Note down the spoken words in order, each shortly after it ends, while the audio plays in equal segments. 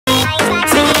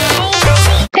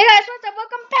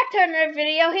back to another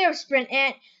video. Here, Sprint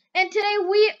Ant, and today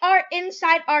we are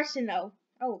inside Arsenal.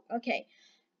 Oh, okay.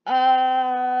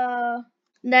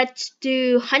 Let's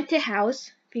do Haunted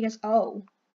House because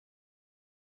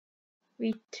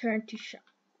return to shop.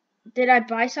 Did I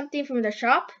buy something from the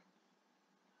shop?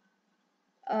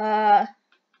 And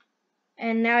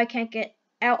now I can't get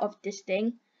out of this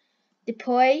thing.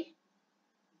 Deploy.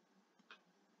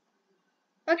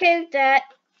 Okay, that.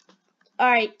 All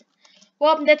right.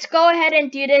 Well, let's go ahead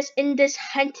and do this in this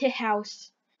haunted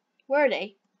house. Where are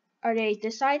they? Are they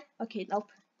this side? Okay, nope.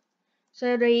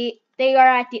 So they are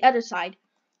at the other side.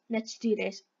 Let's do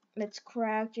this. Let's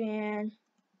crouch and...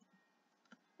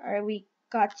 Alright, we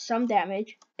got some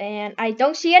damage. And I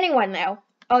don't see anyone now.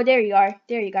 Oh, there you are.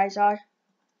 There you guys are.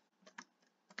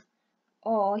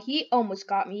 Oh, he almost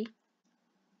got me.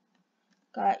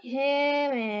 Got him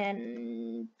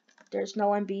and... There's no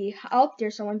one oh,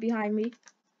 there's someone behind me.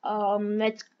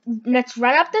 Let's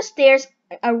run up the stairs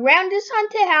around this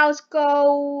haunted house.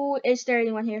 Go. Is there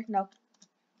anyone here? No.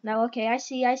 No, okay, I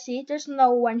see. There's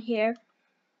no one here.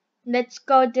 Let's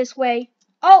go this way.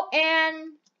 Oh,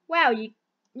 and wow, you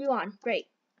won. Great.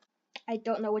 I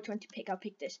don't know which one to pick. I'll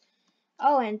pick this.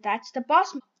 Oh, and that's the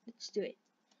boss. Let's do it.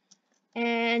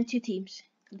 And 2 teams.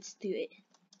 Let's do it.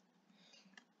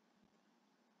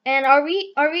 And are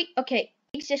we okay,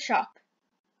 exit shop.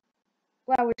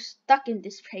 Wow, we're stuck in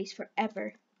this place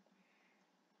forever.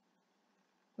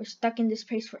 We're stuck in this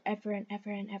place forever and ever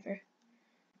and ever.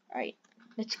 Alright,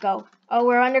 let's go. Oh,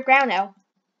 we're underground now.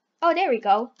 Oh, there we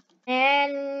go.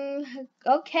 And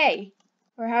okay.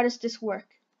 Or how does this work?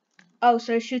 Oh,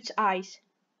 so it shoots eyes.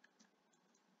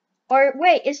 Or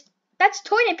wait, that's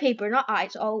toilet paper, not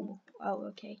eyes. Oh,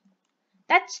 okay.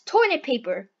 That's toilet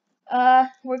paper.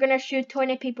 We're gonna shoot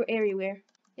toilet paper everywhere.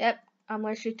 Yep, I'm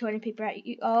gonna shoot toilet paper at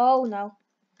you. Oh no.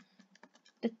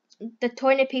 The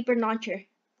toilet paper launcher.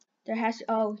 There has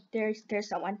there's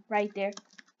someone right there.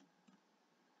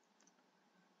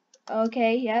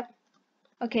 Okay, yep.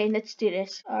 Okay, let's do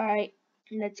this. Alright,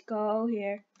 let's go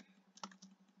here.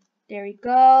 There we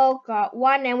go. Got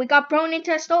one, and we got thrown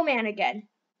into a snowman again.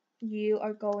 You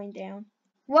are going down.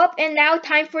 Whoop, and now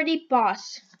time for the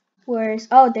boss. Where's...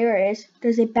 Oh, there it is.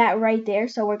 There's a bat right there,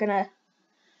 so we're gonna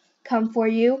come for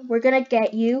you. We're gonna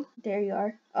get you. There you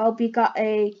are. Oh, we got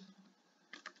a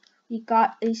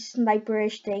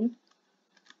sniperish thing.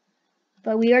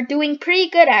 But we are doing pretty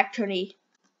good, actually.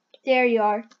 There you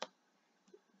are.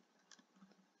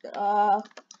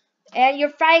 And you're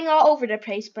flying all over the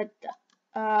place, but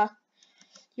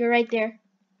you're right there.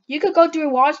 You could go through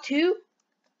walls too.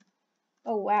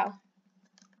 Oh wow.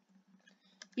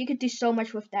 You could do so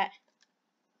much with that.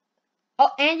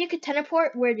 Oh, and you could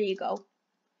teleport. Where do you go?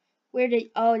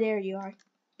 Oh, there you are.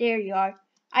 There you are.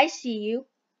 I see you.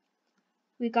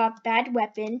 We got bad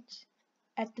weapons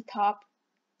at the top.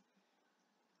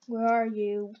 Where are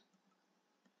you?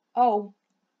 Oh,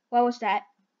 what was that?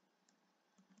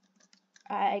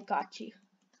 I got you.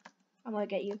 I'm gonna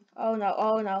get you. Oh no,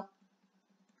 oh no.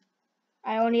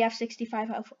 I only have 65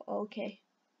 health. Okay.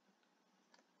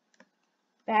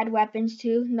 Bad weapons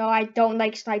too. No, I don't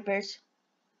like snipers.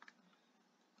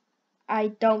 I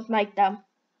don't like them.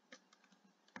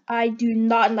 I do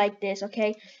not like this,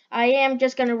 okay? I am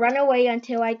just gonna run away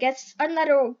until I get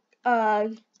another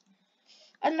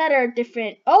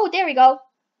different... Oh, there we go.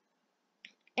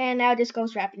 And now this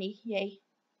goes rapidly. Yay.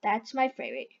 That's my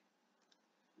favorite.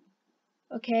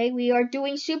 Okay, we are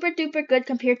doing super duper good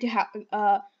compared to how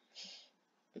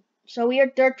so we are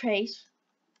 3rd place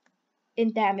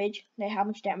in damage. Like how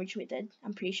much damage we did,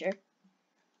 I'm pretty sure.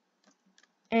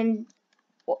 And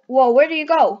whoa, where do you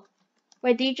go?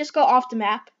 Wait, did you just go off the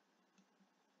map?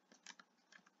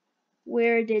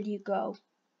 Where did you go?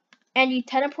 And you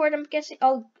teleport, I'm guessing.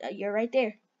 Oh, you're right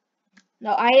there.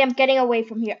 No, I am getting away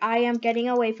from here. I am getting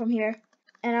away from here.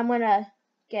 And I'm gonna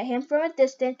get him from a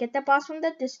distance. Get the boss from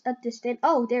a distance.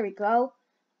 Oh, there we go.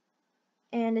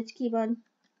 And let's keep on.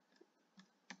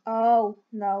 Oh,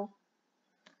 no.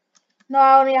 No,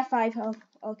 I only have 5 health.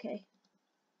 Okay.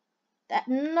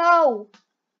 No!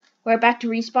 We're about to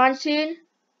respawn soon.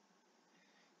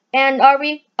 And are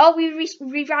we... Oh, we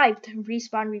revived.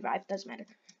 Respawn, revived. Doesn't matter.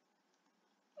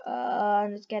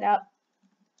 Let's get up.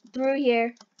 Through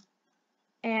here.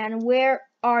 And where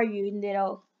are you,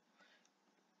 little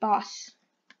boss?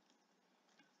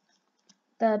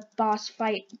 The boss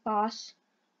fight boss.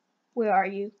 Where are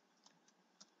you?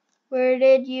 Where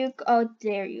did you go? Oh,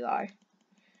 there you are.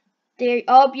 There.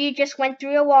 Oh, you just went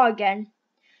through a wall again.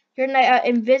 You're like an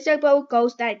invisible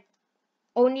ghost that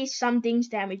only some things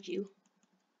damage you.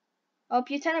 Oh,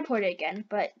 you teleported again,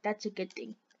 but that's a good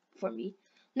thing for me.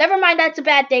 Never mind, that's a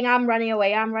bad thing. I'm running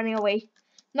away. I'm running away.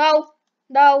 No,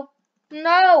 no,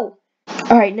 no.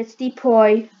 Alright, let's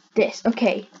deploy this.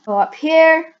 Okay, go up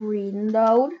here,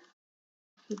 reload.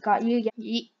 We got you.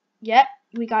 Yep,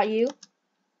 we got you.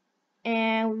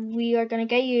 And we are gonna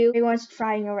get you. Everyone's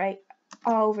flying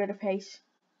all over the place.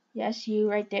 Yes, you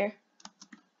right there.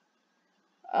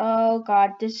 Oh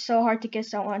god, this is so hard to get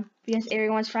someone because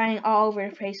everyone's flying all over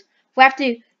the place. We have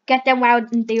to get them while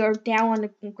they are down on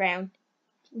the ground.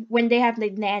 When they have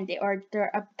like landed or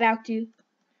they're about to.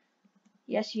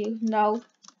 Yes, you. No.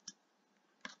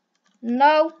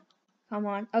 No. Come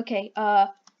on. Okay,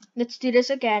 let's do this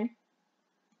again.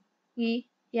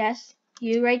 Yes,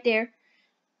 you right there.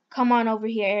 Come on over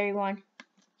here, everyone.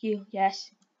 You,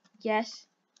 yes. Yes.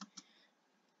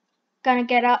 Gonna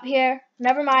get up here.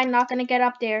 Never mind, not gonna get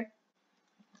up there.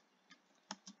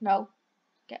 No.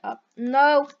 Get up.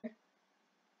 No.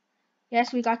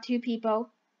 Yes, we got 2 people.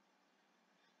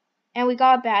 And we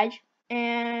got a badge.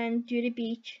 And to the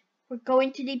beach. We're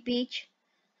going to the beach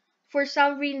for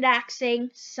some relaxing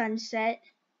sunset.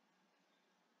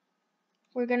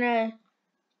 We're gonna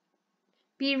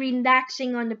be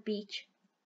relaxing on the beach.